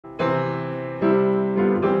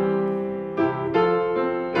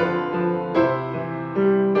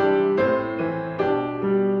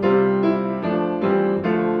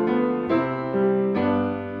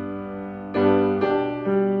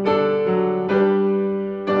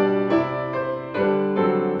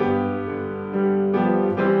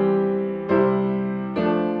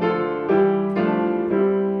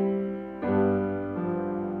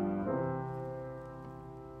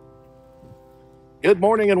Good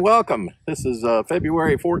morning and welcome. This is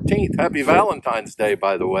February 14th. Happy Valentine's Day,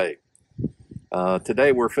 by the way.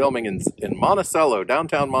 Today we're filming in Monticello,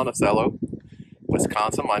 downtown Monticello,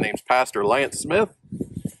 Wisconsin. My name's Pastor Lance Smith,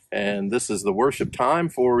 and this is the worship time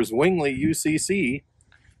for Zwingli UCC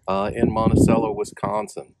in Monticello,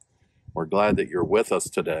 Wisconsin. We're glad that you're with us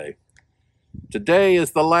today. Today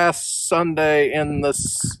is the last Sunday in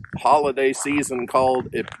this holiday season called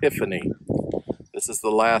Epiphany. This is the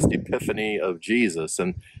last Epiphany of Jesus,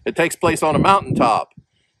 and it takes place on a mountaintop.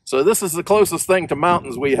 So this is the closest thing to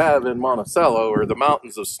mountains we have in Monticello, or the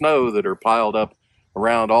mountains of snow that are piled up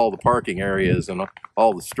around all the parking areas and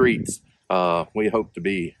all the streets. We hope to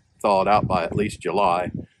be thawed out by at least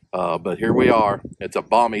July, but here we are. It's a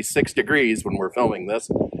balmy 6 degrees when we're filming this,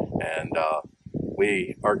 and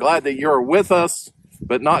we are glad that you're with us,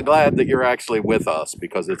 but not glad that you're actually with us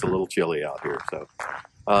because it's a little chilly out here. So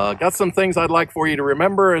got some things I'd like for you to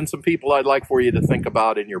remember and some people I'd like for you to think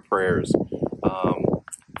about in your prayers.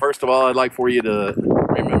 First of all, I'd like for you to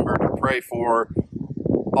remember to pray for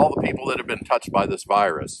all the people that have been touched by this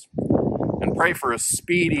virus, and pray for a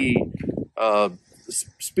speedy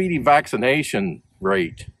vaccination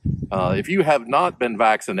rate. If you have not been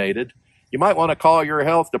vaccinated, you might want to call your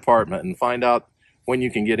health department and find out when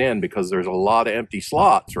you can get in, because there's a lot of empty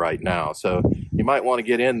slots right now. So you might want to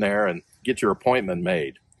get in there and get your appointment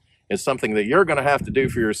made. It's something that you're going to have to do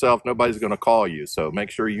for yourself. Nobody's going to call you, so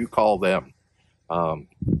make sure you call them.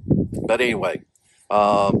 But anyway,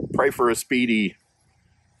 pray for a speedy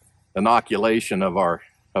inoculation of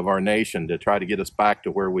our nation to try to get us back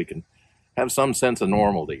to where we can have some sense of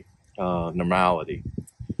normality. I'd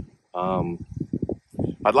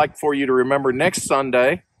like for you to remember next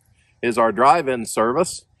Sunday is our drive-in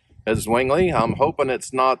service at Zwingli. I'm hoping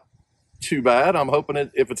it's not too bad. I'm hoping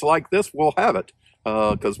if it's like this, we'll have it,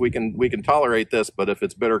 because we can tolerate this, but if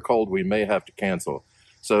it's bitter cold, we may have to cancel.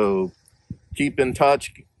 So keep in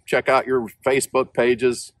touch. Check out your Facebook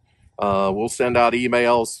pages. We'll send out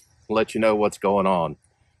emails, let you know what's going on.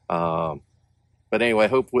 But anyway,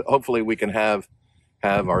 hopefully we can have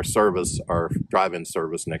our service, our drive-in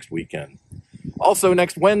service next weekend. Also,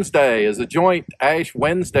 next Wednesday is a joint Ash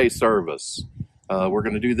Wednesday service. We're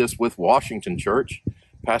going to do this with Washington Church.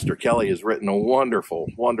 Pastor Kelly has written a wonderful,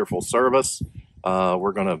 wonderful service.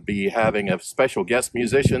 We're going to be having a special guest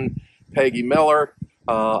musician, Peggy Miller.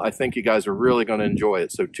 I think you guys are really going to enjoy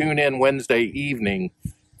it. So tune in Wednesday evening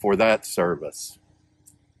for that service.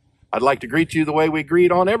 I'd like to greet you the way we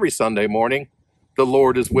greet on every Sunday morning. The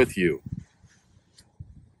Lord is with you.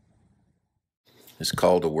 This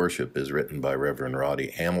call to worship is written by Reverend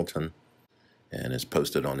Roddy Hamilton and is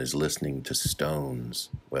posted on his Listening to Stones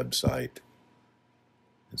website.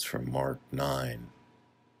 It's from Mark 9,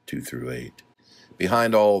 2-8.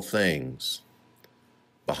 Behind all things,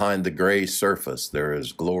 behind the gray surface, there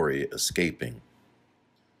is glory escaping,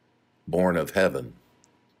 born of heaven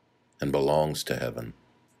and belongs to heaven.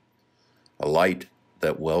 A light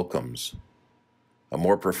that welcomes, a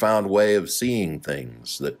more profound way of seeing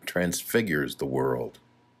things that transfigures the world,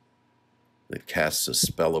 that casts a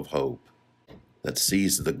spell of hope, that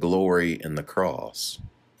sees the glory in the cross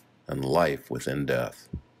and life within death.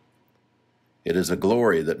 It is a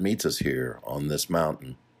glory that meets us here on this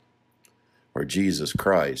mountain, where Jesus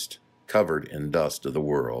Christ, covered in dust of the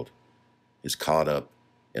world, is caught up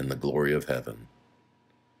in the glory of heaven.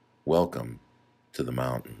 Welcome to the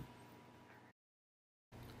mountain.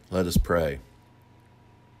 Let us pray.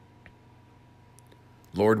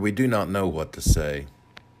 Lord, we do not know what to say,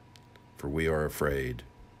 for we are afraid.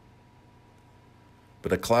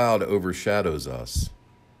 But a cloud overshadows us,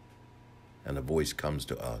 and a voice comes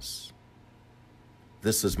to us.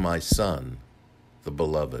 This is my Son, the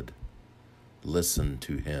Beloved. Listen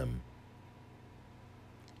to him.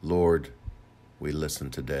 Lord, we listen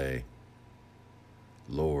today.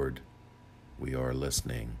 Lord, we are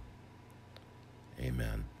listening.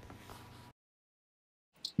 Amen.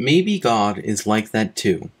 Maybe God is like that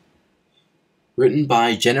too. Written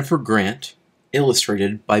by Jennifer Grant,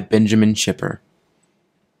 illustrated by Benjamin Schipper.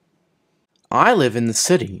 I live in the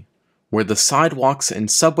city, where the sidewalks and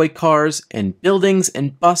subway cars and buildings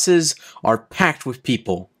and buses are packed with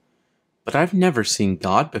people. But I've never seen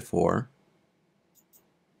God before.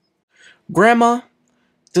 Grandma,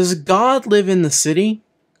 does God live in the city?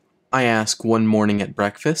 I asked one morning at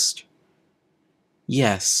breakfast.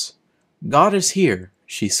 Yes, God is here,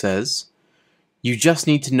 she says. You just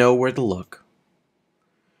need to know where to look.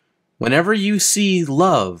 Whenever you see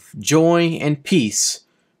love, joy, and peace,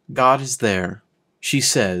 God is there, she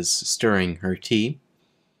says, stirring her tea.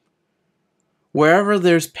 Wherever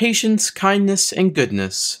there's patience, kindness, and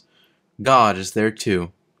goodness, God is there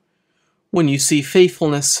too. When you see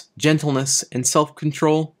faithfulness, gentleness, and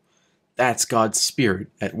self-control, that's God's Spirit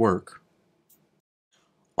at work.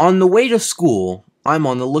 On the way to school, I'm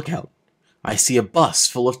on the lookout. I see a bus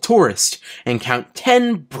full of tourists and count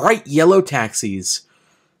 10 bright yellow taxis.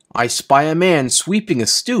 I spy a man sweeping a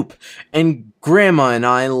stoop, and Grandma and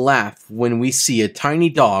I laugh when we see a tiny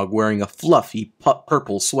dog wearing a fluffy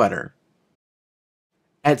purple sweater.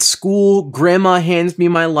 At school, Grandma hands me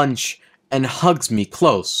my lunch and hugs me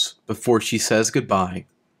close before she says goodbye.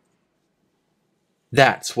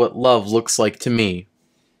 That's what love looks like to me.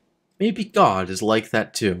 Maybe God is like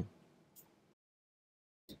that too.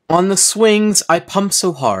 On the swings, I pump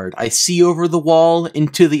so hard I see over the wall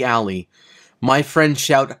into the alley. My friends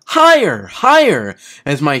shout, "Higher! Higher!"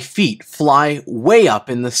 as my feet fly way up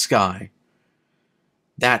in the sky.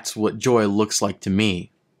 That's what joy looks like to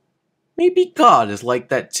me. Maybe God is like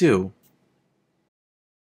that too.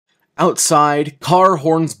 Outside, car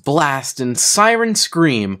horns blast and sirens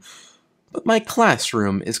scream, but my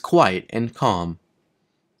classroom is quiet and calm.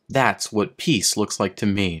 That's what peace looks like to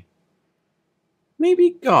me.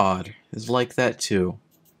 Maybe God is like that too.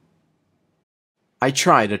 I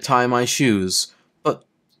try to tie my shoes, but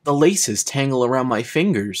the laces tangle around my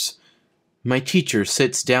fingers. My teacher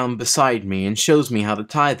sits down beside me and shows me how to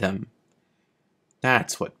tie them.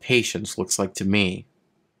 That's what patience looks like to me.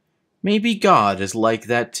 Maybe God is like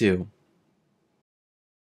that too.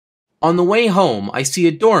 On the way home, I see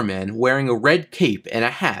a doorman wearing a red cape and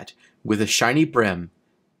a hat with a shiny brim.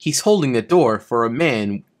 He's holding the door for a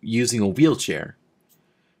man using a wheelchair.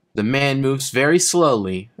 The man moves very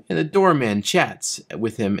slowly, and the doorman chats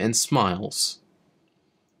with him and smiles.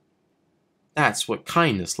 That's what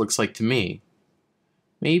kindness looks like to me.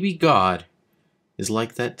 Maybe God is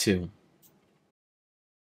like that too.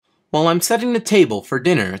 While I'm setting the table for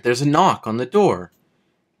dinner, there's a knock on the door.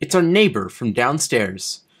 It's our neighbor from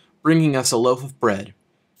downstairs, bringing us a loaf of bread.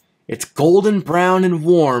 It's golden brown and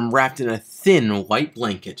warm, wrapped in a thin white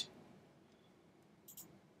blanket.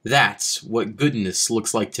 That's what goodness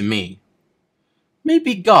looks like to me.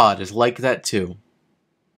 Maybe God is like that too.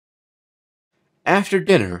 After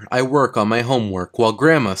dinner, I work on my homework while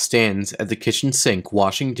Grandma stands at the kitchen sink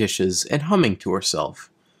washing dishes and humming to herself,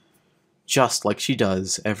 just like she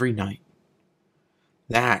does every night.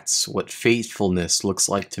 That's what faithfulness looks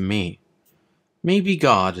like to me. Maybe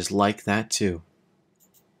God is like that too.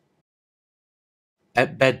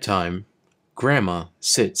 At bedtime, Grandma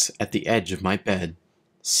sits at the edge of my bed,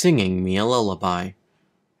 singing me a lullaby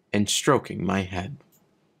and stroking my head.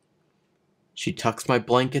 She tucks my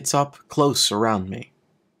blankets up close around me.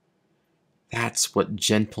 That's what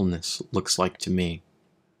gentleness looks like to me.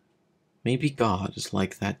 Maybe God is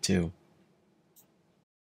like that too.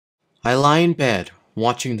 I lie in bed,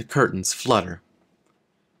 watching the curtains flutter.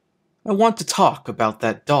 I want to talk about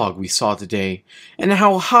that dog we saw today, and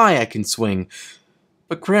how high I can swing,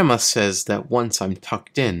 but Grandma says that once I'm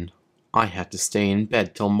tucked in, I have to stay in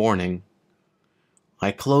bed till morning.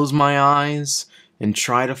 I close my eyes and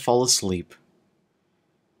try to fall asleep.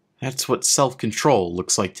 That's what self-control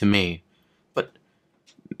looks like to me, but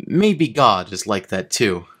maybe God is like that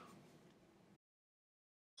too.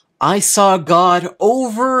 I saw God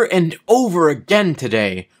over and over again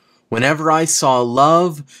today, whenever I saw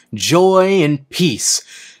love, joy, and peace,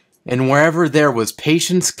 and wherever there was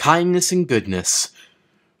patience, kindness, and goodness.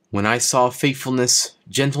 When I saw faithfulness,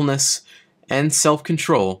 gentleness, and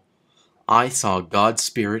self-control, I saw God's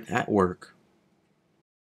Spirit at work.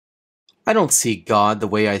 I don't see God the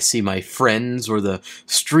way I see my friends, or the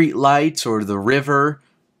street lights, or the river,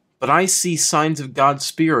 but I see signs of God's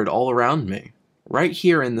Spirit all around me, right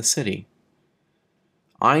here in the city.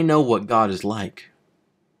 I know what God is like.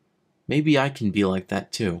 Maybe I can be like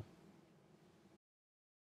that too.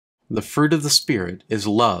 The fruit of the Spirit is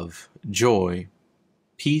love, joy,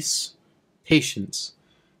 peace, patience,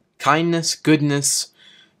 kindness, goodness,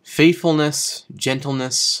 faithfulness,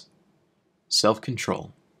 gentleness,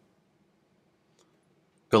 self-control.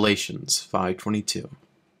 Galatians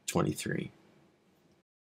 5:22-23.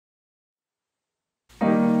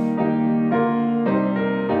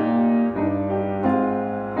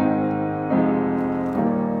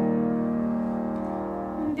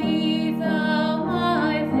 Be thou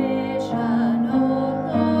my vision, O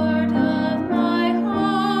Lord of my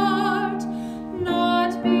heart,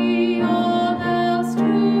 not be all else to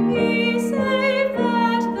me save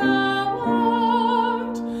that thou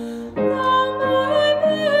art. Thou my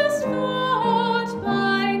best thought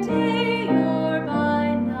by day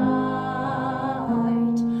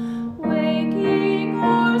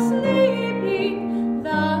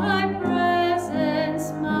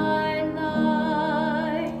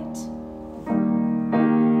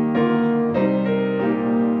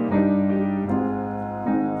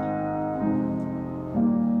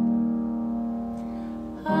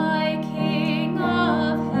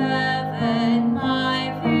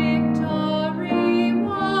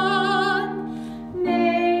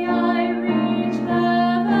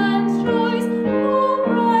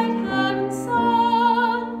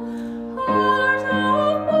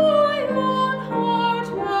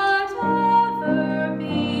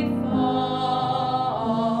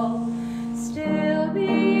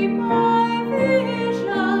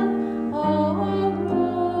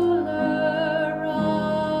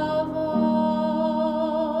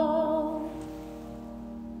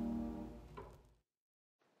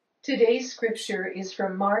scripture is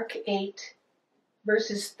from Mark 8,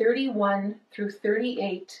 verses 31 through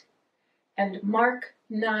 38, and Mark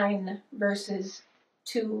 9, verses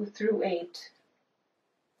 2 through 8.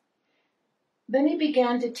 Then he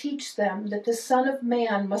began to teach them that the Son of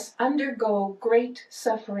Man must undergo great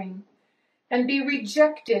suffering and be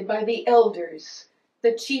rejected by the elders,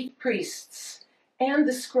 the chief priests, and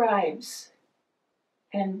the scribes,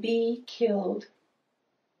 and be killed,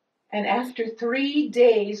 and after 3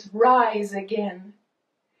 days rise again.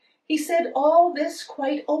 He said all this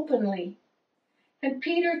quite openly, and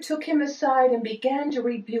Peter took him aside and began to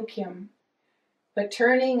rebuke him. But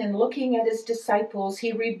turning and looking at his disciples,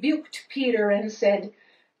 he rebuked Peter and said,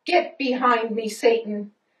 "Get behind me,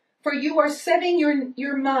 Satan, for you are setting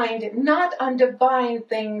your mind not on divine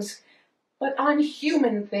things, but on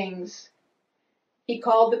human things." He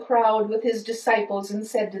called the crowd with his disciples and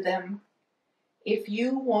said to them, "If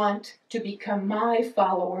you want to become my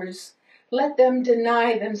followers, let them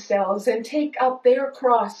deny themselves and take up their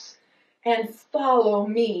cross and follow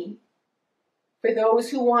me. For those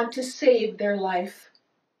who want to save their life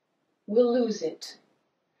will lose it,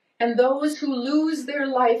 and those who lose their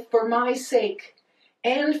life for my sake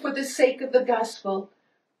and for the sake of the gospel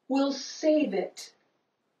will save it.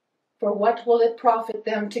 For what will it profit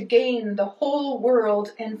them to gain the whole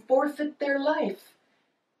world and forfeit their life?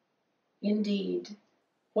 Indeed,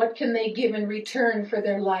 what can they give in return for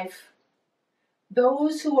their life?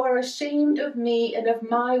 Those who are ashamed of me and of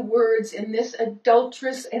my words in this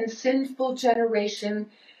adulterous and sinful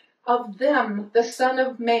generation, of them the Son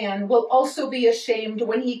of Man will also be ashamed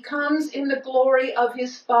when he comes in the glory of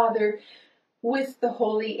his Father with the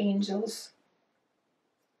holy angels."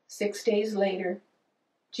 6 days later,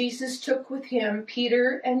 Jesus took with him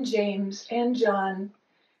Peter and James and John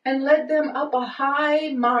and led them up a high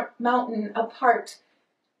mountain apart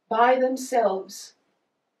by themselves.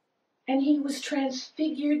 And he was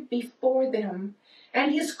transfigured before them,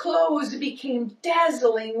 and his clothes became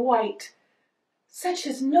dazzling white, such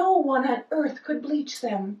as no one on earth could bleach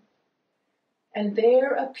them. And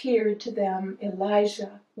there appeared to them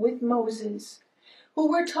Elijah with Moses, who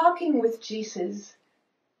were talking with Jesus.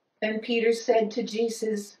 Then Peter said to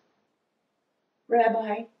Jesus,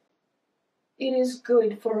 "Rabbi, it is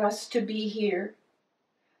good for us to be here.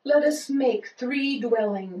 Let us make 3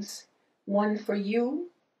 dwellings, one for you,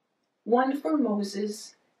 one for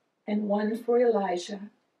Moses, and one for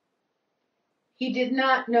Elijah." He did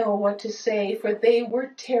not know what to say, for they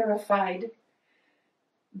were terrified.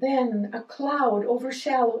 Then a cloud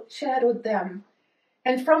overshadowed them,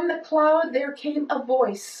 and from the cloud there came a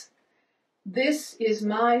voice, "This is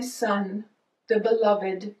my Son, the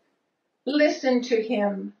beloved. Listen to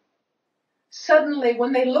him." Suddenly,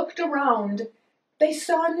 when they looked around, they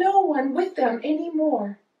saw no one with them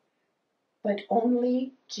anymore, but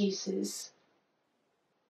only Jesus.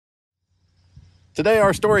 Today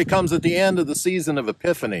our story comes at the end of the season of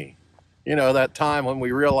Epiphany. You know, that time when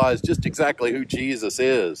we realize just exactly who Jesus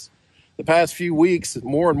is. The past few weeks,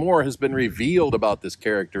 more and more has been revealed about this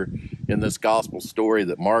character in this gospel story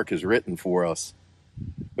that Mark has written for us.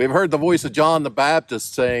 We've heard the voice of John the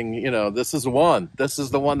Baptist saying, you know, this is the one. This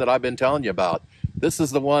is the one that I've been telling you about. This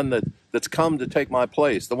is the one that's come to take my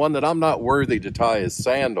place, the one that I'm not worthy to tie his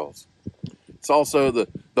sandals. It's also the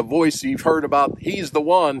voice you've heard about. He's the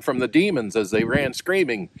one from the demons as they ran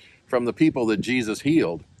screaming from the people that Jesus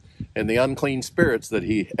healed, and the unclean spirits that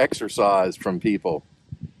he exorcised from people.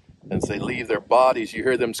 And as they leave their bodies, you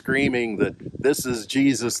hear them screaming that this is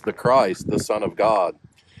Jesus the Christ, the Son of God.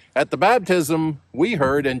 At the baptism, we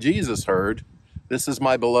heard, and Jesus heard, "This is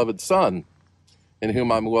my beloved Son, in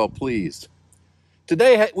whom I'm well pleased."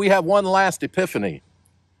 Today, we have one last epiphany,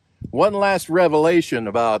 one last revelation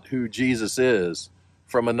about who Jesus is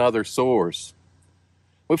from another source.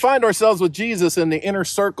 We find ourselves with Jesus in the inner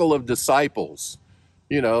circle of disciples.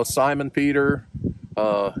 You know, Simon Peter,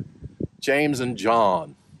 James, and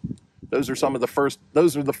John. Those are the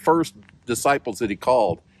first disciples that he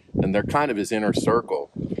called, and they're kind of his inner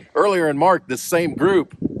circle. Earlier in Mark, this same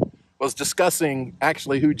group was discussing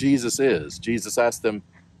actually who Jesus is. Jesus asked them,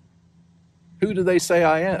 "Who do they say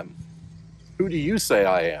I am? Who do you say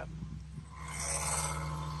I am?"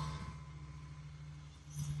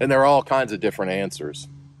 And there are all kinds of different answers.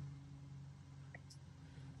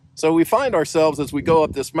 So we find ourselves as we go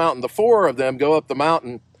up this mountain, the 4 of them go up the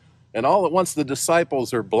mountain, and all at once the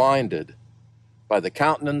disciples are blinded by the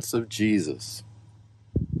countenance of Jesus.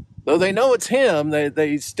 Though they know it's him,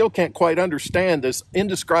 they still can't quite understand this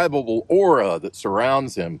indescribable aura that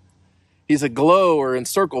surrounds him. He's aglow or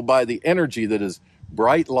encircled by the energy that is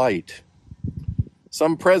bright light.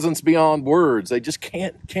 Some presence beyond words. They just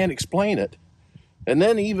can't explain it. And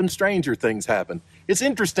then even stranger things happen. It's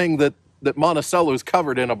interesting that Monticello is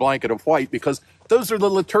covered in a blanket of white because those are the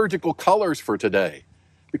liturgical colors for today.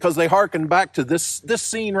 Because they harken back to this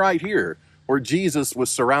scene right here, where Jesus was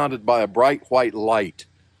surrounded by a bright white light.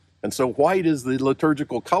 And so white is the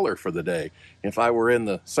liturgical color for the day. If I were in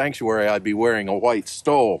the sanctuary, I'd be wearing a white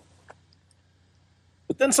stole.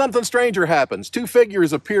 But then something stranger happens. Two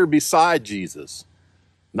figures appear beside Jesus.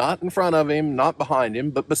 Not in front of him, not behind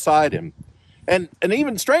him, but beside him. And an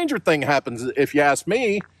even stranger thing happens, if you ask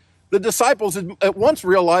me. The disciples at once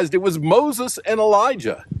realized it was Moses and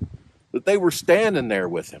Elijah, that they were standing there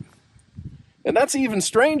with him. And that's even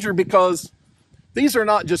stranger because these are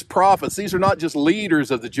not just prophets. These are not just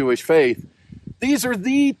leaders of the Jewish faith. These are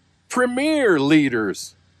the premier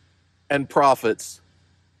leaders and prophets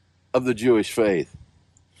of the Jewish faith.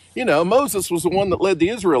 You know, Moses was the one that led the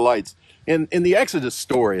Israelites in the Exodus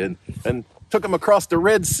story and took them across the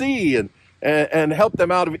Red Sea and helped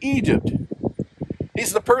them out of Egypt.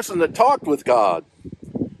 He's the person that talked with God.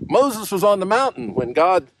 Moses was on the mountain when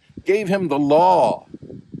God gave him the law.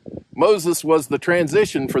 Moses was the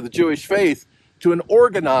transition for the Jewish faith to an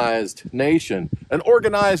organized nation, an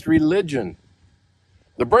organized religion.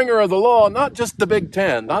 The bringer of the law, not just the Big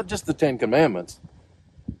Ten, not just the Ten Commandments,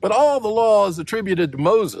 but all the laws attributed to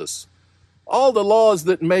Moses, all the laws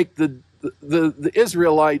that make the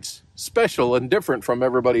Israelites special and different from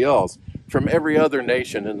everybody else, from every other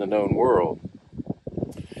nation in the known world.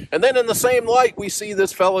 And then in the same light, we see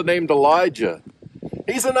this fellow named Elijah.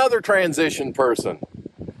 He's another transition person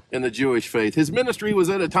in the Jewish faith. His ministry was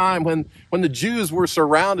at a time when the Jews were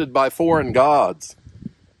surrounded by foreign gods.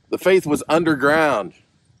 The faith was underground.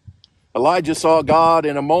 Elijah saw God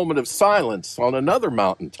in a moment of silence on another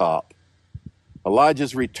mountaintop.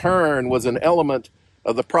 Elijah's return was an element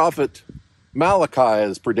of the prophet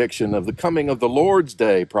Malachi's prediction of the coming of the Lord's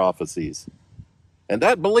Day prophecies. And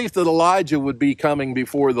that belief that Elijah would be coming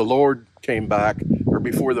before the Lord came back, or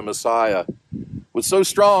before the Messiah, was so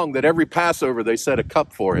strong that every Passover they set a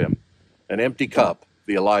cup for him, an empty cup,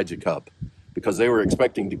 the Elijah cup, because they were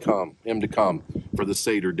expecting him to come for the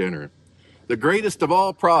Seder dinner. The greatest of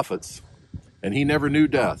all prophets, and he never knew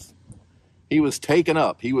death. He was taken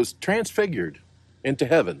up, he was transfigured into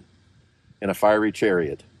heaven in a fiery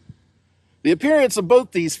chariot. The appearance of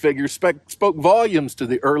both these figures spoke volumes to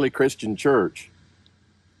the early Christian church.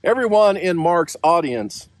 Everyone in Mark's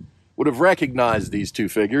audience would have recognized these two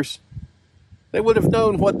figures. They would have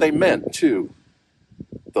known what they meant, too.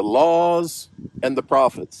 The laws and the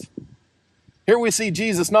prophets. Here we see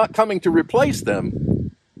Jesus not coming to replace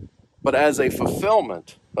them, but as a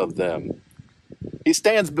fulfillment of them. He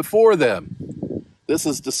stands before them. This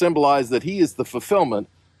is to symbolize that he is the fulfillment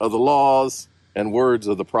of the laws and words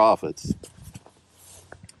of the prophets.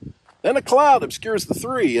 Then a cloud obscures the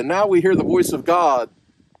three, and now we hear the voice of God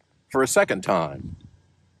for a second time.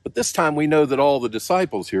 But this time we know that all the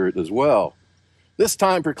disciples hear it as well. This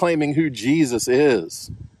time proclaiming who Jesus is.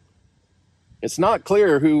 It's not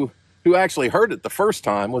clear who actually heard it the first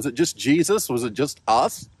time. Was it just Jesus? Was it just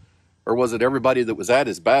us? Or was it everybody that was at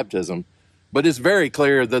his baptism? But it's very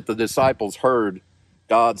clear that the disciples heard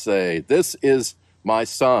God say, "This is my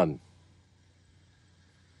son.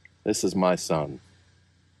 This is my son."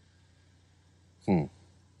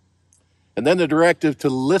 And then the directive to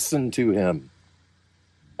listen to him.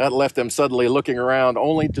 That left them suddenly looking around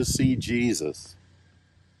only to see Jesus.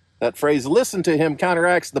 That phrase, listen to him,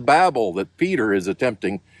 counteracts the babble that Peter is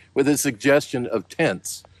attempting with his suggestion of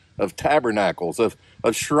tents, of tabernacles, of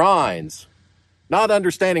shrines, not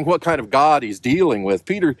understanding what kind of God he's dealing with.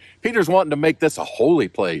 Peter's wanting to make this a holy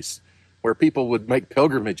place where people would make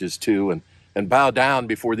pilgrimages to and bow down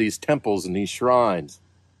before these temples and these shrines.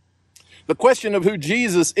 The question of who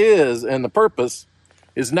Jesus is and the purpose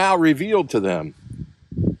is now revealed to them.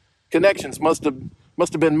 Connections must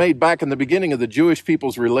have been made back in the beginning of the Jewish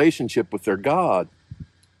people's relationship with their God.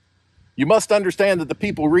 You must understand that the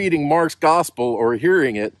people reading Mark's gospel or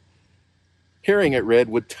hearing it read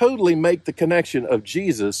would totally make the connection of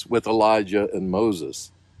Jesus with Elijah and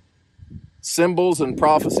Moses. Symbols and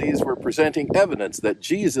prophecies were presenting evidence that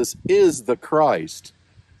Jesus is the Christ.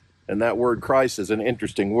 And that word Christ is an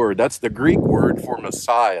interesting word. That's the Greek word for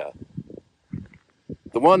Messiah.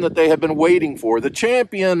 The one that they have been waiting for, the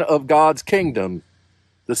champion of God's kingdom,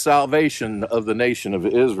 the salvation of the nation of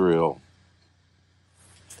Israel.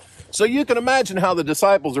 So you can imagine how the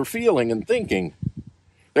disciples are feeling and thinking.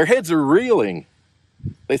 Their heads are reeling.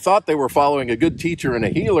 They thought they were following a good teacher and a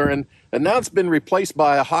healer, and now it's been replaced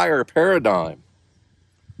by a higher paradigm.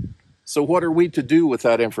 So what are we to do with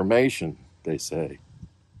that information, they say?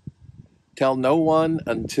 Tell no one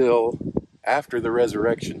until after the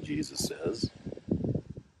resurrection, Jesus says.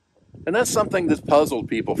 And that's something that's puzzled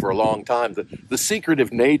people for a long time, the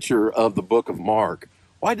secretive nature of the book of Mark.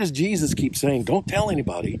 Why does Jesus keep saying, don't tell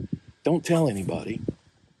anybody, don't tell anybody?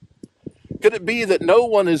 Could it be that no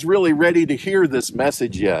one is really ready to hear this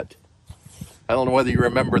message yet? I don't know whether you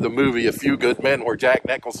remember the movie A Few Good Men, where Jack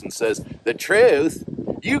Nicholson says, the truth,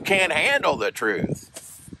 you can't handle the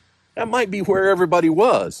truth. That might be where everybody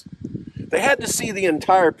was. They had to see the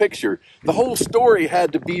entire picture. The whole story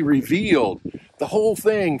had to be revealed. The whole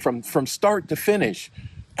thing from start to finish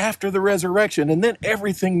after the resurrection. And then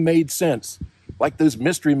everything made sense. Like those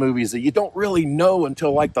mystery movies that you don't really know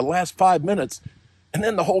until like the last 5 minutes. And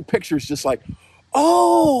then the whole picture is just like,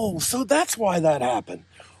 oh, so that's why that happened.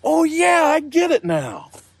 Oh yeah, I get it now.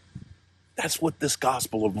 That's what this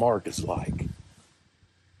Gospel of Mark is like.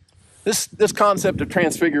 This concept of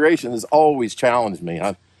transfiguration has always challenged me.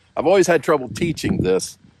 I've always had trouble teaching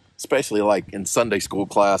this, especially like in Sunday school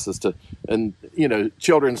classes and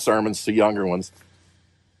children's sermons to younger ones.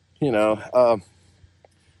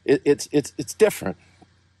 It's different.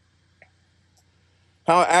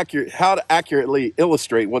 How to accurately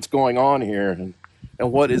illustrate what's going on here and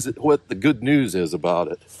what the good news is about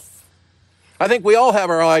it. I think we all have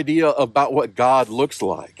our idea about what God looks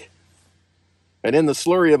like. And in the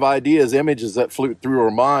slurry of ideas, images that float through our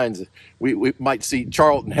minds, we might see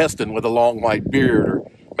Charlton Heston with a long white beard,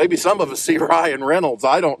 or maybe some of us see Ryan Reynolds.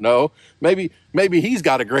 I don't know. Maybe he's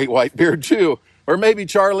got a great white beard too. Or maybe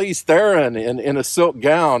Charlize Theron in a silk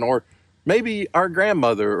gown, or maybe our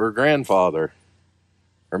grandmother or grandfather,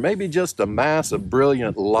 or maybe just a mass of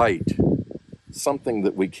brilliant light, something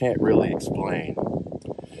that we can't really explain.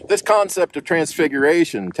 This concept of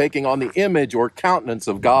transfiguration, taking on the image or countenance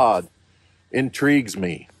of God, intrigues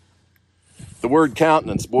me. The word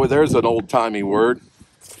countenance, boy, there's an old-timey word.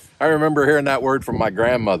 I remember hearing that word from my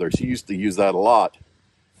grandmother. She used to use that a lot.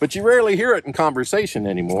 But you rarely hear it in conversation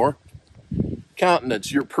anymore.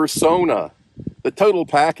 Countenance, your persona, the total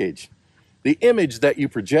package, the image that you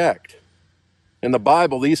project. In the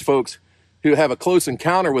Bible, these folks who have a close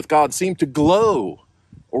encounter with God seem to glow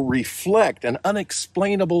or reflect an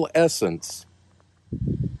unexplainable essence.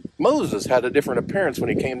 Moses had a different appearance when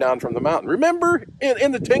he came down from the mountain. Remember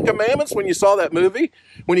in the Ten Commandments when you saw that movie?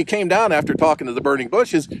 When he came down after talking to the burning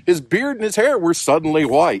bush, his beard and his hair were suddenly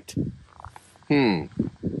white.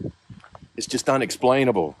 It's just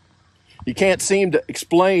unexplainable. You can't seem to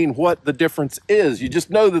explain what the difference is. You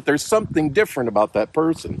just know that there's something different about that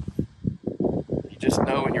person. You just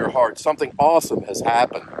know in your heart something awesome has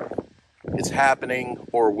happened. It's happening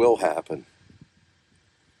or will happen.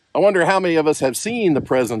 I wonder how many of us have seen the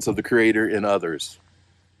presence of the Creator in others.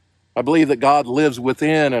 I believe that God lives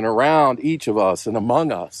within and around each of us and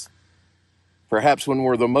among us. Perhaps when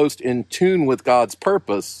we're the most in tune with God's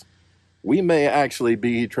purpose, we may actually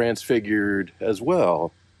be transfigured as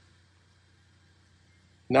well.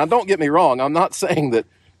 Now, don't get me wrong. I'm not saying that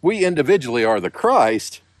we individually are the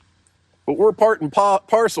Christ, but we're part and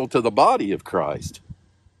parcel to the body of Christ.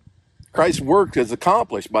 Christ's work is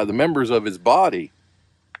accomplished by the members of his body.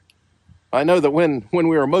 I know that when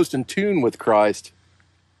we are most in tune with Christ,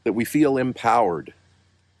 that we feel empowered,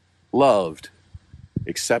 loved,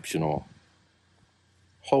 exceptional,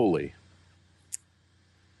 holy.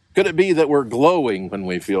 Could it be that we're glowing when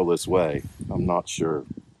we feel this way? I'm not sure.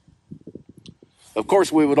 Of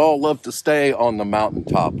course, we would all love to stay on the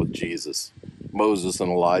mountaintop with Jesus, Moses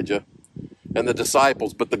and Elijah, and the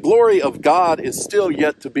disciples, but the glory of God is still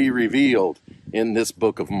yet to be revealed in this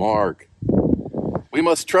book of Mark. We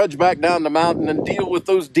must trudge back down the mountain and deal with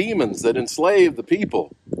those demons that enslave the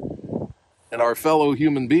people and our fellow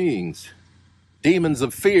human beings. Demons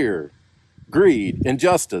of fear, greed,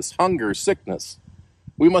 injustice, hunger, sickness.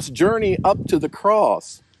 We must journey up to the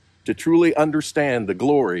cross to truly understand the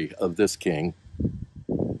glory of this King.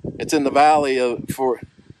 It's in the valley for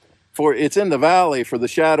the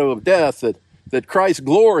shadow of death that Christ's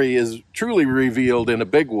glory is truly revealed in a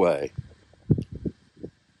big way.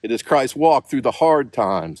 It is Christ's walk through the hard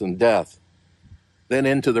times and death, then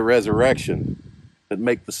into the resurrection, that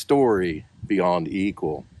make the story beyond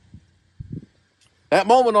equal. That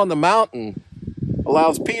moment on the mountain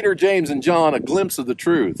allows Peter, James, and John a glimpse of the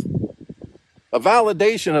truth, a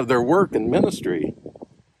validation of their work and ministry.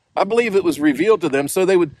 I believe it was revealed to them so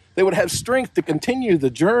they would have strength to continue the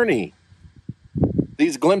journey.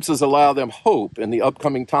 These glimpses allow them hope in the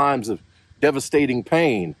upcoming times of devastating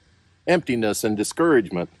pain, emptiness, and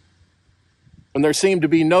discouragement. When there seemed to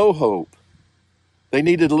be no hope, they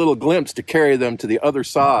needed a little glimpse to carry them to the other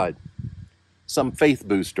side, some faith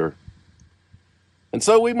booster. And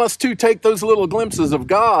so we must too take those little glimpses of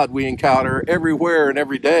God we encounter everywhere and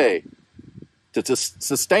every day to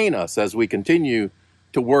sustain us as we continue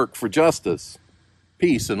to work for justice,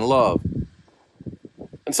 peace, and love.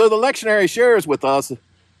 And so the lectionary shares with us,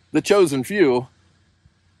 the chosen few,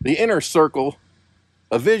 the inner circle,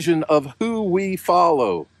 a vision of who we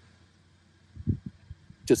follow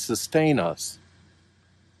to sustain us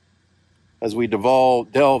as we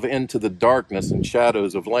delve into the darkness and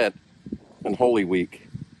shadows of Lent and Holy Week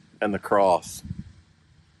and the cross.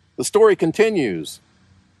 The story continues.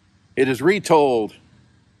 It is retold,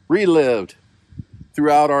 relived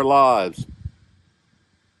throughout our lives.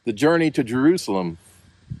 The journey to Jerusalem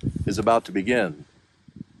is about to begin.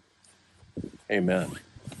 Amen.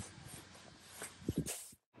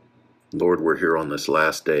 Lord, we're here on this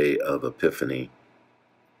last day of Epiphany,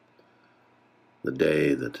 the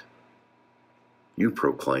day that you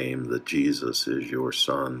proclaim that Jesus is your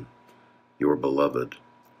Son, your beloved,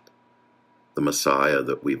 the Messiah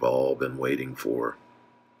that we've all been waiting for,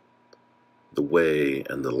 the way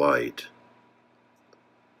and the light.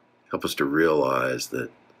 Help us to realize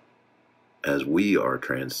that as we are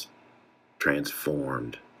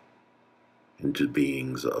transformed into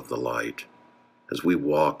beings of the light, as we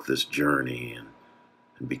walk this journey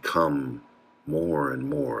and become more and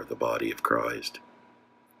more the body of Christ,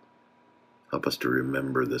 help us to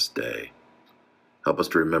remember this day. Help us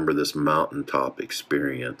to remember this mountaintop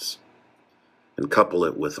experience and couple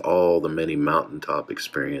it with all the many mountaintop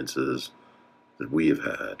experiences that we have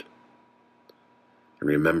had. And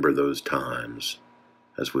remember those times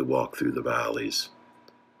as we walk through the valleys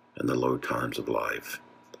and the low times of life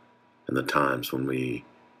and the times when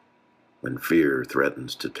fear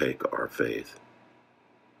threatens to take our faith.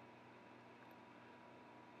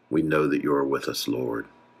 We know that you are with us, Lord.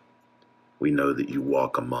 We know that you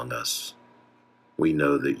walk among us. We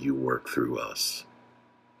know that you work through us.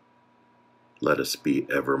 Let us be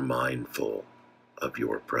ever mindful of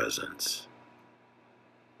your presence.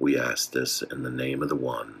 We ask this in the name of the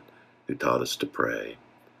one who taught us to pray.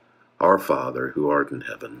 Our Father, who art in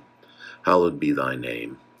heaven, hallowed be thy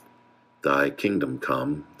name. Thy kingdom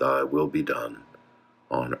come, thy will be done,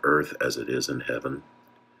 on earth as it is in heaven.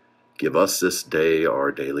 Give us this day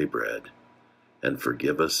our daily bread, and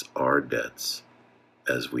forgive us our debts,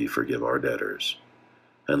 as we forgive our debtors.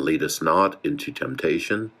 And lead us not into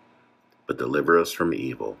temptation, but deliver us from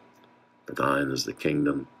evil. For thine is the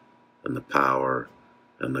kingdom, and the power,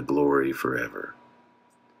 and the glory forever.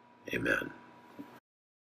 Amen.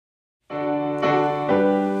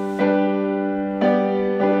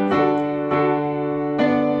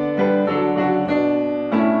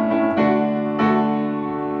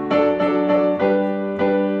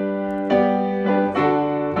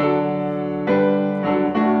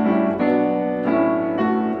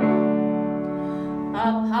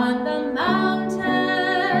 Upon the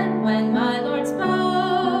mountain, when my Lord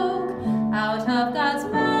spoke, out of God's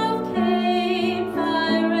mouth came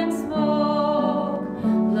fire and smoke.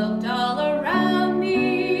 Looked all around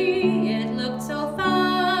me, it looked so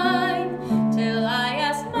fine, till I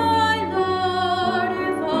asked my Lord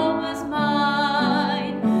if all was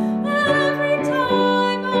mine. Every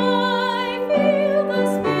time I feel the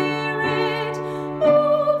Spirit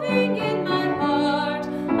moving in my heart,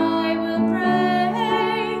 I will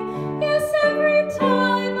pray. Yes, every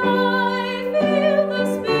time I feel the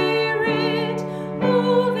Spirit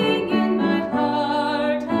moving in my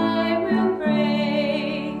heart, I will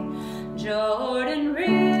pray. Jordan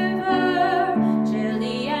River,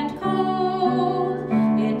 chilly and cold,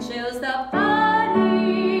 it chills the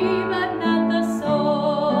body but not the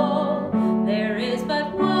soul. There is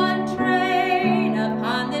but one train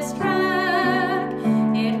upon this track,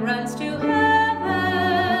 it runs to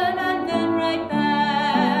heaven and then right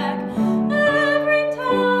back. Every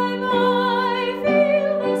time I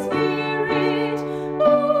feel the Spirit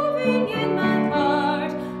moving in my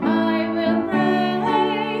heart, I will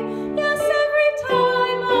pray. Yes, every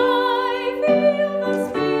time I feel the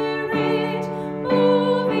Spirit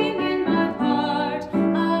moving in my heart,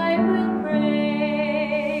 I will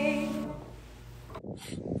pray.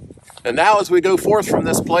 And now as we go forth from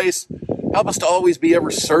this place, help us to always be ever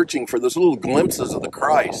searching for those little glimpses of the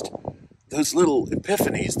Christ, those little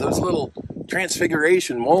epiphanies, those little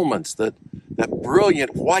transfiguration moments, that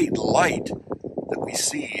brilliant white light that we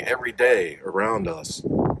see every day around us.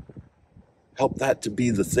 Help that to be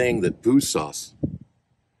the thing that boosts us,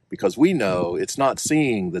 because we know it's not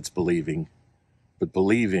seeing that's believing, but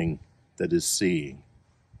believing that is seeing.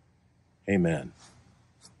 Amen.